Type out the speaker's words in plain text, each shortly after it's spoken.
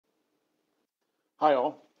Hi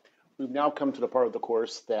all. We've now come to the part of the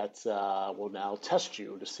course that will now test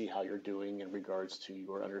you to see how you're doing in regards to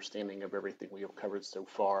your understanding of everything we have covered so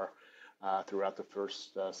far throughout the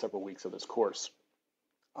first several weeks of this course.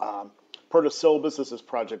 Per the syllabus, this is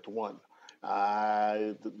Project 1.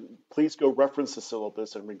 Please go reference the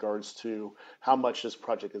syllabus in regards to how much this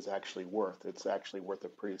project is actually worth. It's actually worth a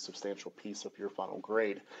pretty substantial piece of your final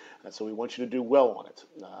grade. And so we want you to do well on it,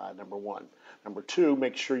 number one. Number two,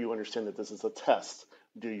 make sure you understand that this is a test.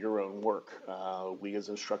 Do your own work. We as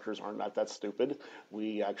instructors are not that stupid.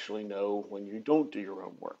 We actually know when you don't do your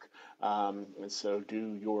own work. And so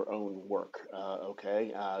do your own work,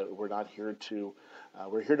 okay?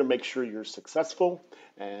 We're here to make sure you're successful.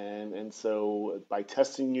 And so by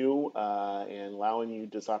testing you and allowing you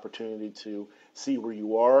this opportunity to see where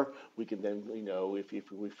you are, we can then,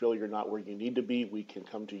 if we feel you're not where you need to be, we can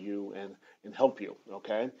come to you and help you,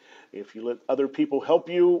 okay? If you let other people help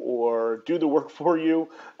you or do the work for you,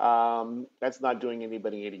 that's not doing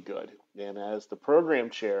anybody any good. And as the program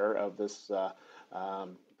chair of this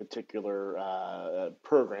particular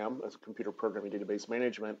program, as computer programming database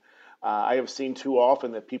management, I have seen too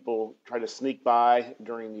often that people try to sneak by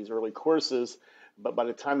during these early courses, but by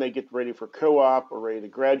the time they get ready for co-op or ready to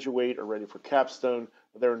graduate or ready for capstone,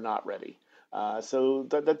 they're not ready. So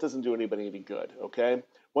that doesn't do anybody any good, okay?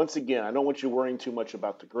 Once again, I don't want you worrying too much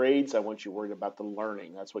about the grades. I want you worried about the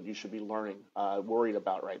learning. That's what you should be worried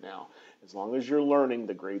about right now. As long as you're learning,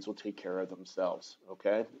 the grades will take care of themselves,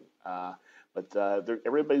 okay?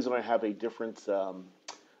 Everybody's going to have a different, a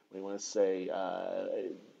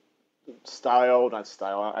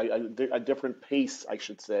different pace, I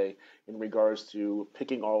should say, in regards to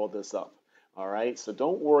picking all of this up. All right, so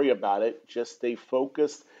don't worry about it. Just stay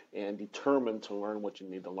focused and determined to learn what you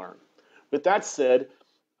need to learn. With that said,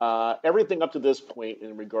 everything up to this point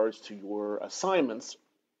in regards to your assignments,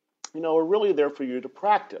 are really there for you to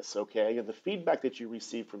practice, okay? And the feedback that you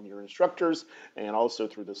receive from your instructors and also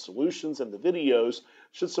through the solutions and the videos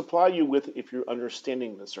should supply you with if you're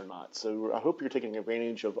understanding this or not. So I hope you're taking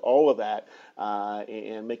advantage of all of that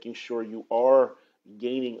and making sure you are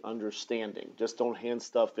gaining understanding. Just don't hand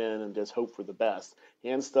stuff in and just hope for the best.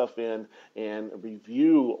 Hand stuff in and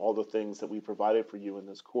review all the things that we provided for you in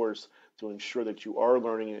this course to ensure that you are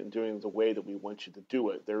learning it and doing it the way that we want you to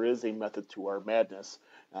do it. There is a method to our madness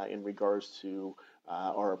in regards to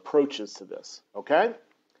our approaches to this, okay?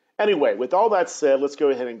 Anyway, with all that said, let's go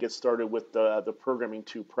ahead and get started with the Programming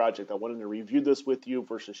 2 project. I wanted to review this with you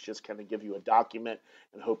versus just kind of give you a document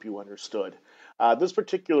and hope you understood. This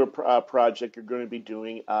particular project, you're going to be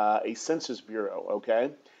doing a Census Bureau,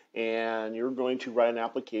 okay? And you're going to write an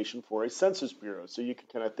application for a Census Bureau. So you can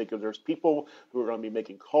kind of think of there's people who are going to be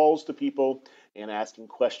making calls to people and asking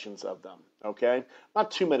questions of them, okay?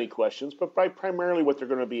 Not too many questions, but primarily what they're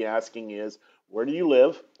going to be asking is, where do you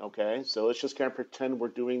live? Okay, so let's just kind of pretend we're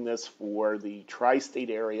doing this for the tri-state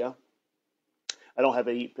area. I don't have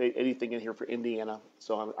anything in here for Indiana,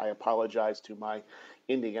 so I apologize to my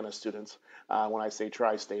Indiana students when I say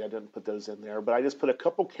tri-state. I didn't put those in there, but I just put a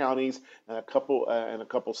couple counties and a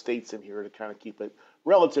couple states in here to kind of keep it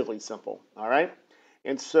relatively simple. All right.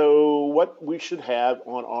 And so what we should have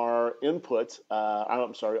on our input,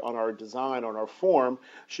 on our design, on our form,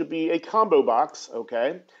 should be a combo box,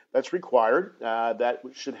 okay, that's required. That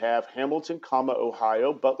should have Hamilton,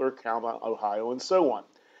 Ohio, Butler, Ohio, and so on.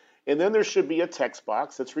 And then there should be a text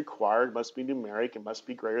box that's required, must be numeric, and must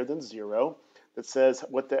be greater than 0, that says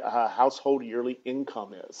what the household yearly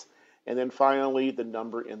income is. And then finally, the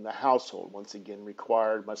number in the household, once again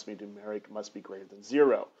required, must be numeric, must be greater than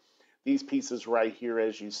 0. These pieces right here,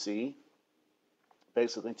 as you see,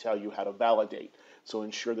 basically tell you how to validate. So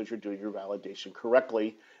ensure that you're doing your validation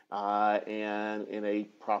correctly and in a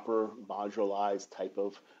proper modularized type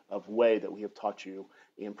of way that we have taught you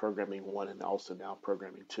in Programming 1 and also now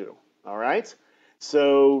Programming 2. All right?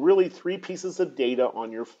 So really 3 pieces of data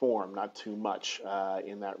on your form, not too much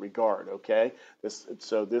in that regard, okay?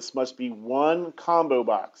 So this must be one combo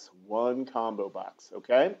box,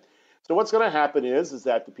 okay? So what's going to happen is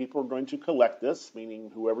that the people are going to collect this, meaning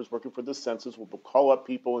whoever's working for the census will call up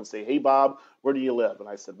people and say, hey, Bob, where do you live? And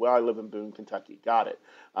I said, well, I live in Boone, Kentucky. Got it.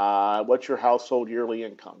 What's your household yearly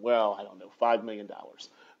income? Well, I don't know, $5 million.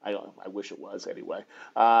 I wish it was anyway,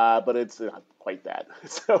 but it's not quite that.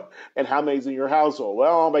 So, and how many's in your household?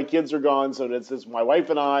 Well, my kids are gone, so this is my wife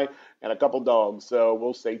and I and a couple dogs, so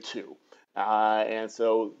we'll say 2. And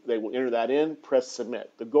so they will enter that in, press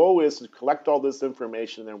submit. The goal is to collect all this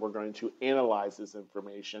information, and we're going to analyze this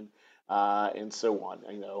information and so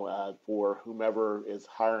on, for whomever is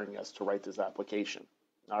hiring us to write this application.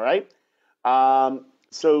 All right.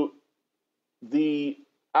 So the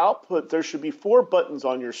output, there should be 4 buttons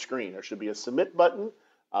on your screen. There should be a submit button,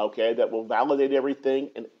 okay, that will validate everything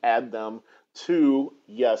and add them to,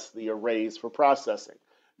 yes, the arrays for processing.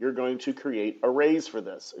 You're going to create arrays for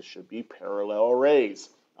this. It should be parallel arrays,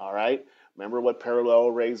 all right? Remember what parallel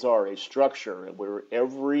arrays are, a structure where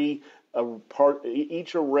every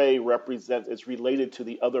each array represents, it's related to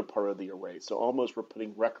the other part of the array. So almost we're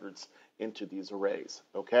putting records into these arrays,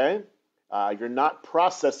 okay? You're not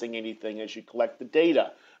processing anything as you collect the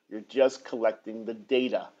data. You're just collecting the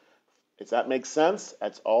data. Does that make sense?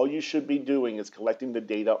 That's all you should be doing is collecting the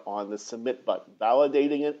data on the submit button,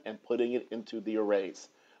 validating it and putting it into the arrays.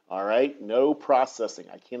 All right, no processing.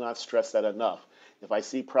 I cannot stress that enough. If I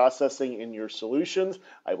see processing in your solutions,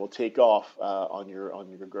 I will take off on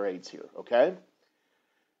your grades here, okay?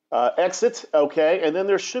 Exit, okay, and then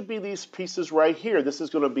there should be these pieces right here. This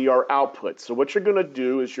is going to be our output. So what you're going to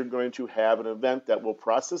do is you're going to have an event that will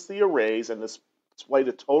process the arrays and display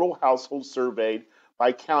the total household surveyed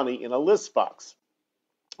by county in a list box,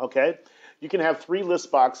 okay? You can have 3 list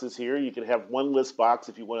boxes here. You can have 1 list box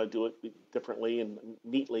if you want to do it differently and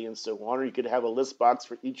neatly and so on, or you could have a list box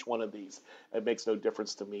for each one of these. It makes no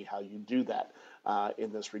difference to me how you do that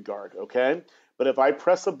in this regard, okay? But if I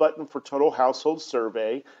press a button for total household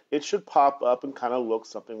survey, it should pop up and kind of look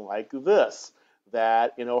something like this.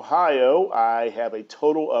 That in Ohio, I have a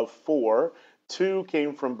total of 4. 2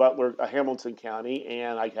 came from Hamilton County,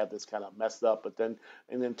 and I had this kind of messed up, but then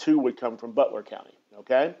 2 would come from Butler County,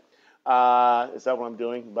 okay? Is that what I'm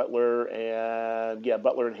doing? Butler and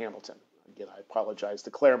Hamilton. Again, I apologize to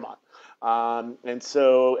Claremont. And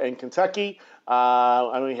so in Kentucky, I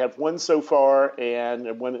only have 1 so far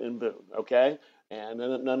and 1 in Boone, okay? And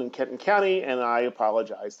then none in Kenton County, and I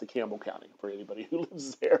apologize to Campbell County for anybody who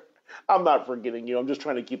lives there. I'm not forgetting you. I'm just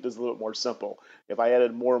trying to keep this a little bit more simple. If I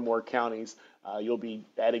added more and more counties, you'll be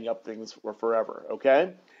adding up things for forever,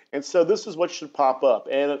 okay? And so this is what should pop up.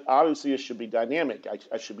 And obviously, it should be dynamic.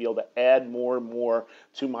 I should be able to add more and more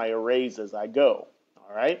to my arrays as I go,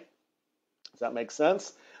 all right? Does that make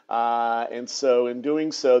sense? And so in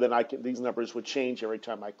doing so, then these numbers would change every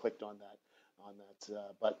time I clicked on that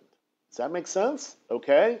button. Does that make sense?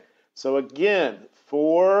 Okay. So again,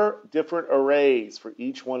 4 different arrays for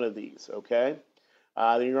each one of these. Okay.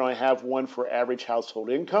 Then you're going to have one for average household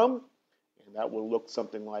income, and that will look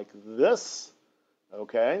something like this.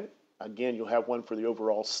 Okay. Again, you'll have one for the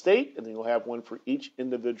overall state, and then you'll have one for each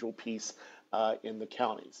individual piece in the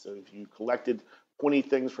county. So if you collected 20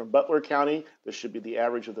 things from Butler County, this should be the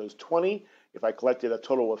average of those 20. If I collected a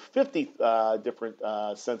total of 50 different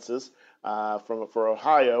census for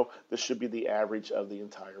Ohio, this should be the average of the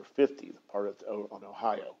entire 50, part on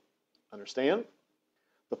Ohio. Understand?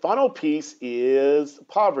 The final piece is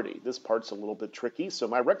poverty. This part's a little bit tricky, so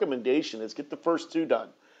my recommendation is get the first 2 done.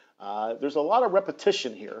 There's a lot of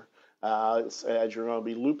repetition here as you're going to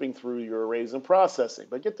be looping through your arrays and processing,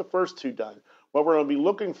 but get the first 2 done. What we're going to be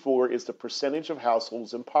looking for is the percentage of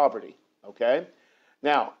households in poverty, okay?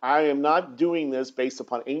 Now, I am not doing this based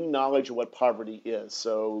upon any knowledge of what poverty is.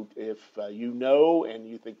 So if you know and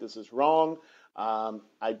you think this is wrong, how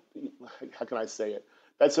can I say it?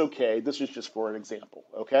 That's okay. This is just for an example,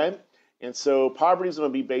 okay? And so poverty is going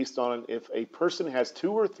to be based on if a person has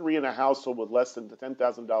 2 or 3 in a household with less than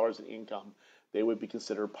 $10,000 in income, they would be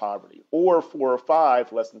considered poverty. Or 4 or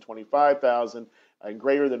 5, less than $25,000, and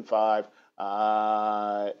greater than 5,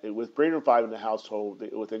 with greater than 5 in the household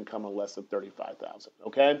with income of less than $35,000.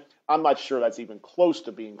 Okay, I'm not sure that's even close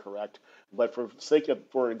to being correct, but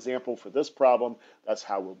for example, for this problem, that's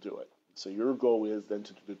how we'll do it. So your goal is then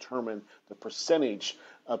to determine the percentage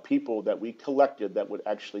of people that we collected that would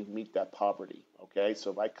actually meet that poverty. Okay,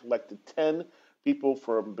 so if I collected 10 people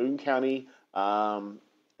from Boone County,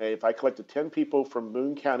 if I collected 10 people from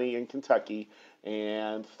Boone County in Kentucky,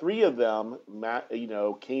 and 3 of them,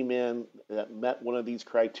 came in that met one of these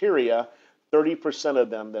criteria, 30% of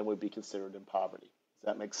them then would be considered in poverty. Does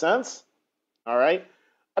that make sense? All right.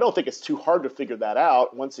 I don't think it's too hard to figure that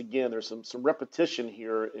out. Once again, there's some repetition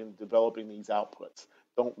here in developing these outputs.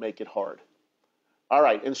 Don't make it hard. All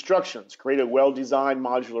right, instructions. Create a well-designed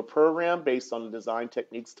modular program based on the design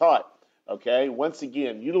techniques taught. Okay, once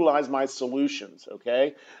again, utilize my solutions,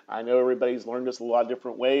 okay? I know everybody's learned this a lot of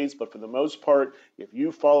different ways, but for the most part, if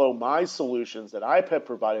you follow my solutions that I have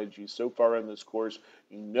provided you so far in this course,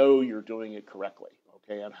 you know you're doing it correctly,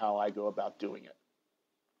 okay, and how I go about doing it.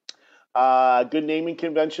 Good naming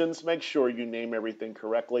conventions. Make sure you name everything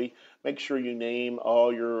correctly. Make sure you name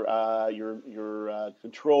all your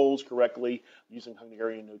controls correctly using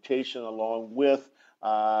Hungarian notation along with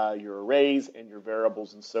your arrays and your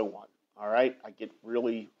variables and so on. All right, I get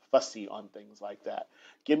really fussy on things like that.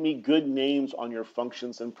 Give me good names on your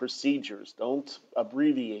functions and procedures. Don't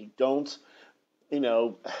abbreviate. Don't, you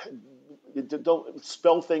know, don't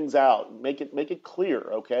spell things out. Make it clear,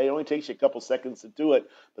 okay? It only takes you a couple seconds to do it,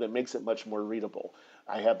 but it makes it much more readable.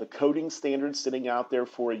 I have the coding standards sitting out there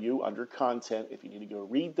for you under content. If you need to go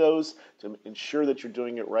read those to ensure that you're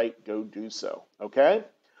doing it right, go do so, okay?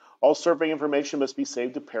 All survey information must be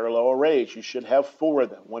saved to parallel arrays. You should have 4 of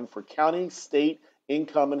them, one for county, state,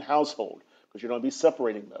 income, and household, because you're going to be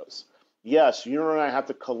separating those. Yes, you and I have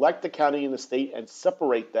to collect the county and the state and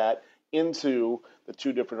separate that into the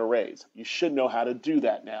 2 different arrays. You should know how to do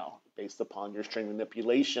that now based upon your string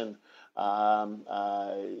manipulation,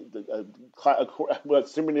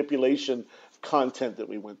 string manipulation content that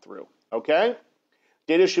we went through, okay?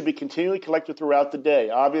 Data should be continually collected throughout the day.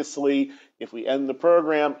 Obviously, if we end the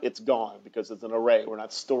program, it's gone because it's an array. We're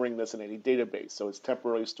not storing this in any database, so it's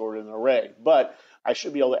temporarily stored in an array. But I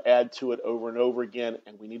should be able to add to it over and over again,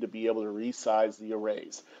 and we need to be able to resize the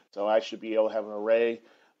arrays. So I should be able to have an array.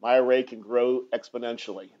 My array can grow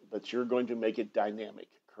exponentially, but you're going to make it dynamic,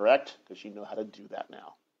 correct? Because you know how to do that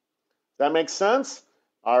now. Does that make sense?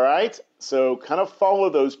 All right, so kind of follow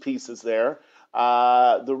those pieces there.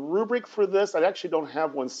 The rubric for this, I actually don't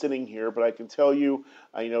have one sitting here, but I can tell you,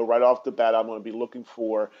 right off the bat, I'm going to be looking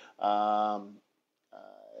for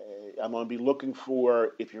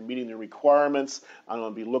if you're meeting the requirements. I'm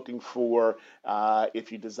going to be looking for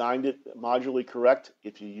if you designed it modularly correct,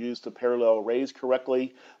 if you used the parallel arrays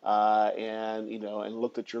correctly, and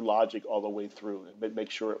looked at your logic all the way through and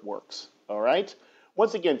make sure it works. All right.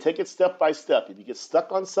 Once again, take it step by step. If you get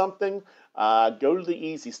stuck on something, go to the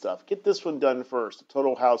easy stuff. Get this one done first, the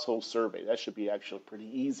total household survey. That should be actually pretty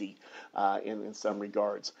easy in some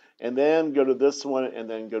regards. And then go to this one, and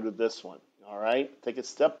then go to this one. All right? Take it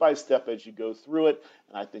step by step as you go through it,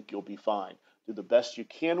 and I think you'll be fine. Do the best you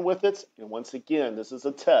can with it. And once again, this is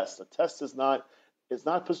a test. A test is not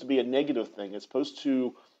supposed to be a negative thing. It's supposed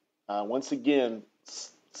to, once again,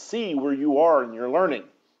 see where you are in your learning.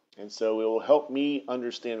 And so it will help me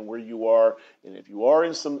understand where you are. And if you are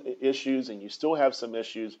in some issues and you still have some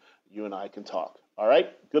issues, you and I can talk. All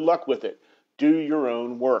right? Good luck with it. Do your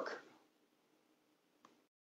own work.